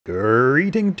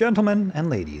Greetings, gentlemen and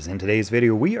ladies. In today's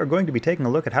video we are going to be taking a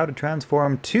look at how to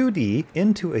transform 2D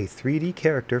into a 3D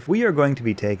character. We are going to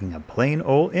be taking a plain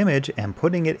old image and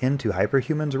putting it into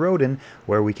Hyperhuman's Rodin,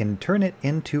 where we can turn it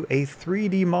into a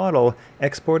 3D model,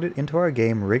 export it into our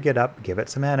game, rig it up, give it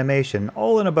some animation,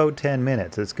 all in about 10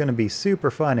 minutes. It's going to be super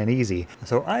fun and easy.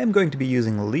 So I am going to be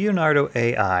using Leonardo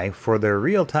AI for their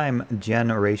real-time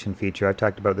generation feature. I've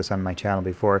talked about this on my channel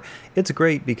before. It's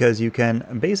great because you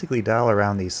can basically dial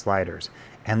around these sliders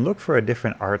and look for a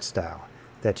different art style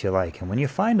that you like. And when you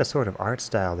find a sort of art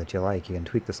style that you like, you can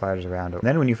tweak the sliders around. And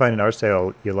then when you find an art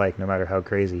style you like, no matter how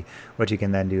crazy, what you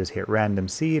can then do is hit random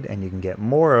seed and you can get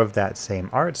more of that same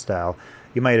art style.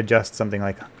 You might adjust something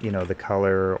like, you know, the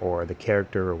color or the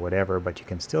character or whatever, but you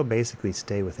can still basically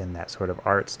stay within that sort of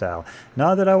art style.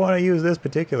 Not that I want to use this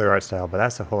particular art style, but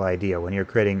that's the whole idea. When you're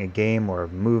creating a game or a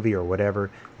movie or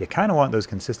whatever, you kind of want those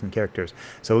consistent characters.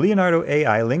 So Leonardo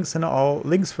AI, links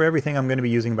for everything I'm going to be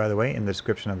using, by the way, in the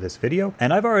description of this video.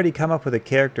 And I've already come up with a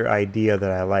character idea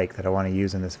that I like, that I want to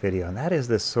use in this video, and that is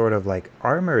this sort of like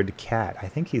armored cat. I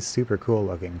think he's super cool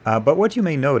looking. But what you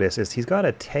may notice is he's got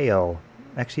a tail.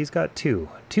 Actually, he's got two.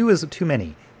 Two is too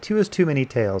many. Two is too many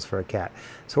tails for a cat.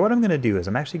 So what I'm going to do is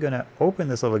I'm actually going to open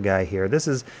this little guy here. This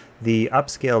is the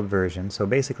upscaled version. So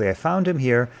basically I found him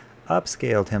here,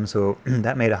 upscaled him, so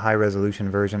that made a high resolution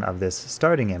version of this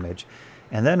starting image.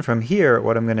 And then from here,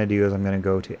 what I'm going to do is I'm going to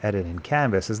go to edit in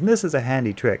canvas. And this is a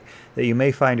handy trick that you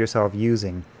may find yourself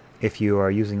using if you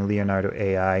are using Leonardo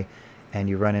AI and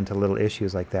you run into little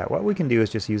issues like that. What we can do is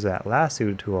just use that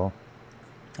lasso tool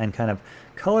and kind of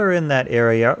color in that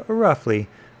area roughly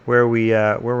where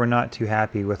we're not too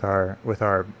happy with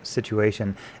our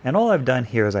situation. And all I've done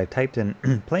here is I've typed in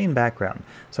plain background.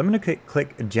 So I'm going to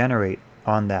click generate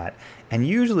on that. And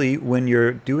usually when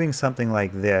you're doing something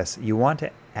like this, you want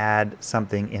to add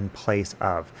something in place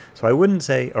of. So I wouldn't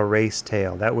say erase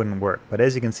tail, that wouldn't work. But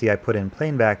as you can see, I put in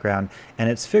plain background and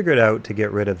it's figured out to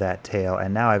get rid of that tail,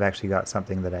 and now I've actually got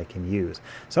something that I can use.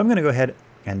 So I'm going to go ahead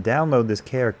and download this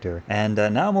character, and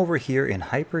now I'm over here in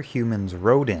Hyperhuman's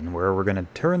Rodin, where we're going to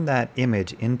turn that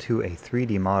image into a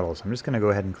 3D model. So I'm just going to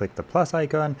go ahead and click the plus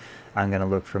icon. I'm going to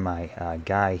look for my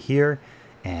guy here,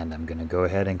 and I'm going to go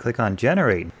ahead and click on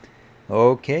generate.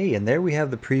 Okay, and there we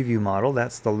have the preview model.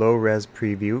 That's the low-res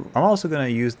preview. I'm also going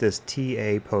to use this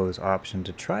TA pose option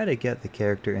to try to get the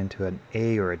character into an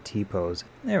A or a T pose.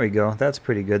 There we go. That's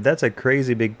pretty good. That's a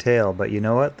crazy big tail, but you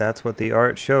know what? That's what the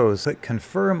art shows. Click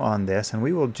confirm on this, and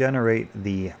we will generate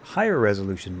the higher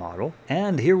resolution model.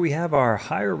 And here we have our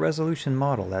higher resolution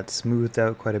model. That's smoothed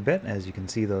out quite a bit. As you can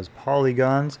see, those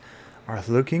polygons are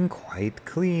looking quite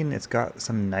clean. It's got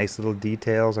some nice little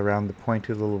details around the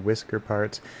pointy little whisker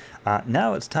parts.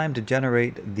 Now it's time to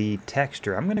generate the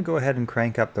texture. I'm going to go ahead and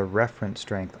crank up the reference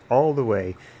strength all the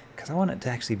way because I want it to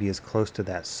actually be as close to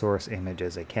that source image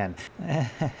as I can.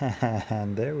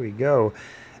 And there we go.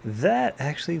 That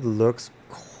actually looks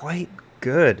quite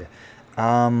good.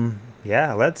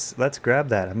 Yeah, let's grab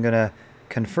that. I'm going to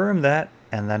confirm that,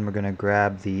 and then we're going to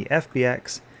grab the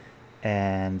FBX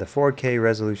and the 4K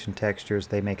resolution textures.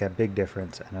 They make a big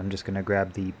difference, and I'm just going to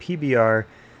grab the PBR,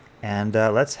 and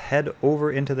let's head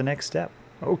over into the next step.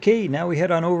 Okay, now we head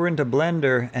on over into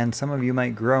Blender, and some of you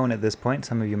might groan at this point,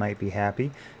 some of you might be happy,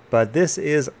 but this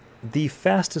is the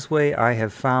fastest way I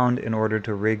have found in order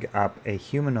to rig up a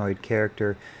humanoid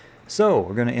character. So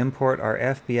we're going to import our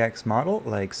FBX model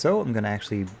like so. I'm going to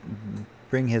actually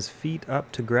bring his feet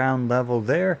up to ground level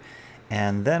there.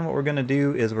 And then what we're going to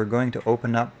do is we're going to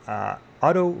open up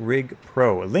Auto Rig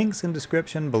Pro. Links in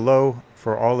description below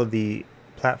for all of the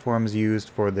platforms used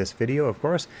for this video, of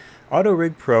course. Auto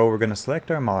Rig Pro, we're going to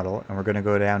select our model, and we're going to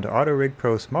go down to Auto Rig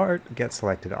Pro Smart, get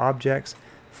selected objects,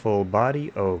 full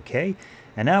body, okay.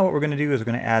 And now what we're going to do is we're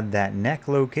going to add that neck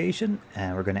location,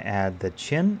 and we're going to add the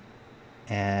chin,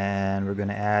 and we're going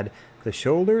to add the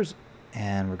shoulders,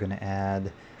 and we're going to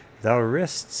add the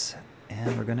wrists,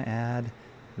 and we're going to add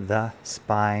the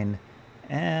spine,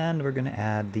 and we're going to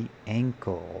add the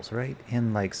ankles right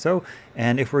in like so.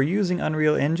 And if we're using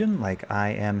Unreal Engine like I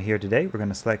am here today, we're going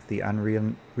to select the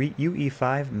Unreal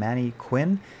UE5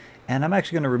 mannequin, and I'm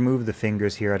actually going to remove the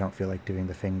fingers here. I don't feel like doing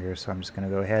the fingers, so I'm just going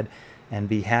to go ahead and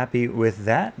be happy with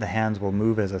that. The hands will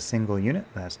move as a single unit.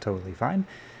 That's totally fine.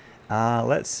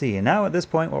 Let's see. And now at this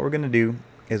point what we're going to do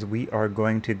is we are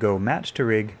going to go match to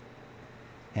rig,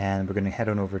 and we're going to head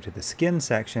on over to the skin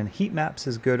section. Heat maps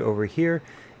is good over here,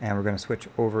 and we're going to switch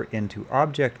over into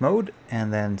object mode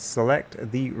and then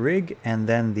select the rig and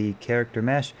then the character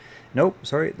mesh. Nope,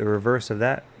 sorry, the reverse of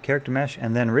that. Character mesh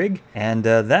and then rig. And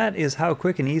that is how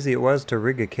quick and easy it was to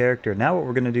rig a character. Now what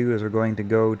we're going to do is we're going to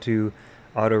go to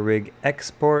auto rig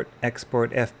export,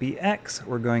 export FBX.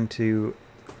 We're going to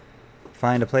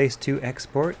find a place to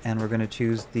export, and we're going to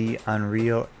choose the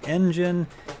Unreal Engine,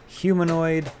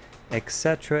 Humanoid,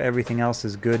 etc. Everything else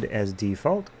is good as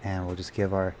default, and we'll just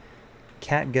give our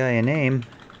cat guy a name,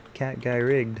 cat guy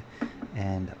rigged,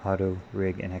 and auto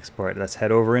rig and export. Let's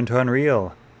head over into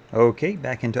Unreal. Okay,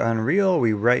 back into Unreal,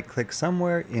 we right click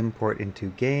somewhere, import into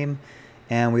game,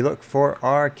 and we look for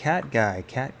our cat guy.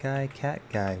 Cat guy, cat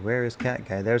guy. Where is cat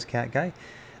guy? There's cat guy.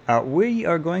 We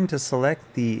are going to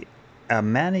select the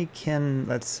mannequin,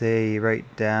 let's say right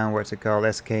down, what's it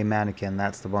called? SK mannequin.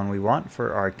 That's the one we want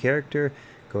for our character.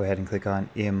 Go ahead and click on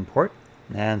import.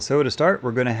 And so to start,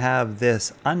 we're going to have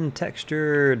this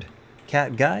untextured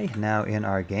cat guy now in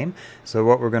our game. So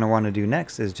what we're going to want to do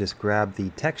next is just grab the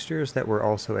textures that were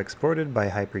also exported by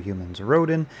Hyperhumans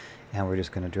Rodin, and we're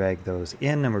just going to drag those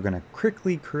in, and we're going to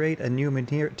quickly create a new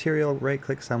material. Right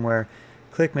click somewhere,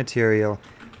 click material,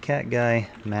 cat guy,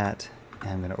 matte, and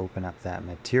I'm going to open up that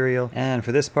material. And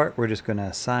for this part, we're just going to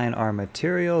assign our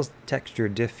materials. Texture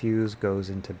diffuse goes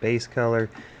into base color.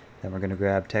 Then we're going to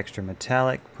grab texture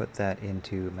metallic, put that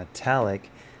into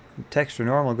metallic. Texture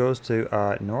normal goes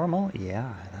to normal.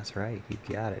 Yeah, that's right. You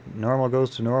got it. Normal goes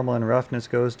to normal, and roughness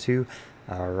goes to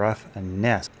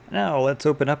roughness. Now let's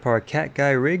open up our cat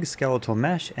guy rig skeletal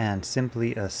mesh and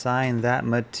simply assign that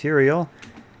material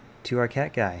to our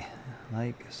cat guy,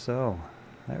 like so.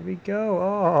 There we go.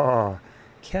 Oh,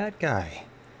 cat guy.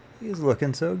 He's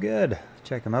looking so good.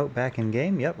 Check him out back in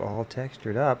game. Yep, all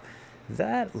textured up.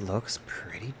 That looks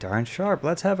pretty darn sharp.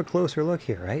 Let's have a closer look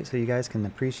here, right? So you guys can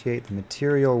appreciate the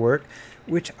material work,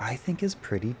 which I think is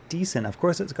pretty decent. Of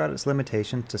course, it's got its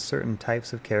limitations to certain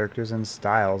types of characters and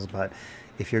styles, but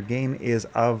if your game is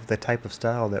of the type of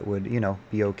style that would, you know,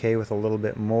 be okay with a little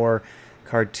bit more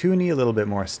cartoony, a little bit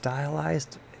more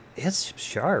stylized, it's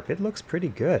sharp. It looks pretty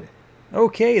good.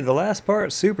 Okay, the last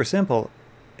part, super simple.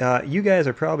 You guys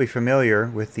are probably familiar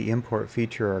with the import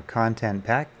feature or content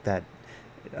pack that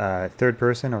third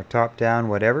person or top down,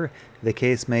 whatever the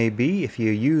case may be. If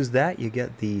you use that, you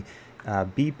get the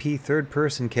BP third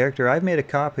person character. I've made a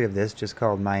copy of this just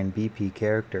called mine BP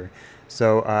character.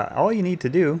 So all you need to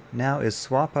do now is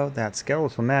swap out that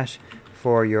skeletal mesh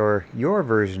for your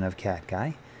version of cat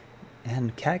guy,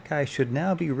 and cat guy should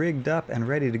now be rigged up and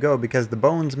ready to go because the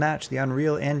bones match the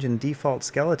Unreal Engine default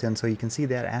skeleton, so you can see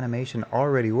that animation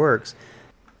already works.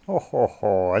 Oh ho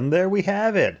ho, and there we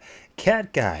have it.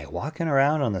 Cat guy walking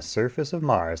around on the surface of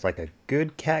Mars like a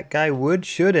good cat guy would,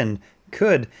 should, and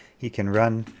could. He can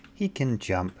run, he can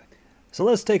jump. So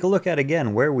let's take a look at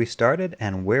again where we started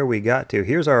and where we got to.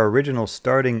 Here's our original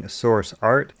starting source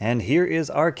art, and here is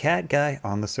our cat guy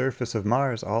on the surface of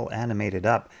Mars all animated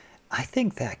up. I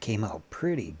think that came out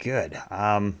pretty good.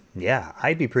 Yeah,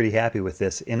 I'd be pretty happy with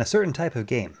this in a certain type of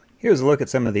game. Here's a look at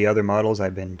some of the other models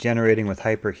I've been generating with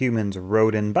Hyperhumans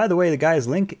Rodin. By the way, the guys,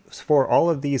 links for all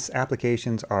of these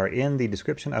applications are in the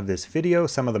description of this video.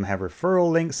 Some of them have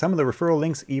referral links. Some of the referral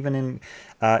links even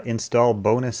install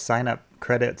bonus sign-up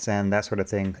credits and that sort of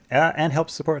thing, and help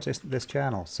support this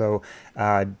channel. So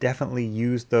definitely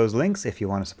use those links if you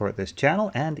want to support this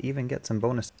channel and even get some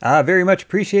bonus. Very much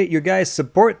appreciate your guys'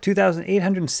 support.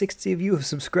 2,860 of you have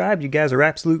subscribed. You guys are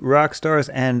absolute rock stars.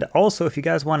 And also, if you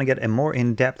guys want to get a more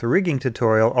in-depth rigging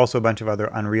tutorial, also a bunch of other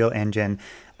Unreal Engine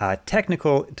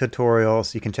technical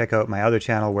tutorials, you can check out my other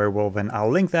channel, Werewolven.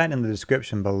 I'll link that in the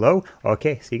description below.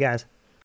 Okay, see you guys.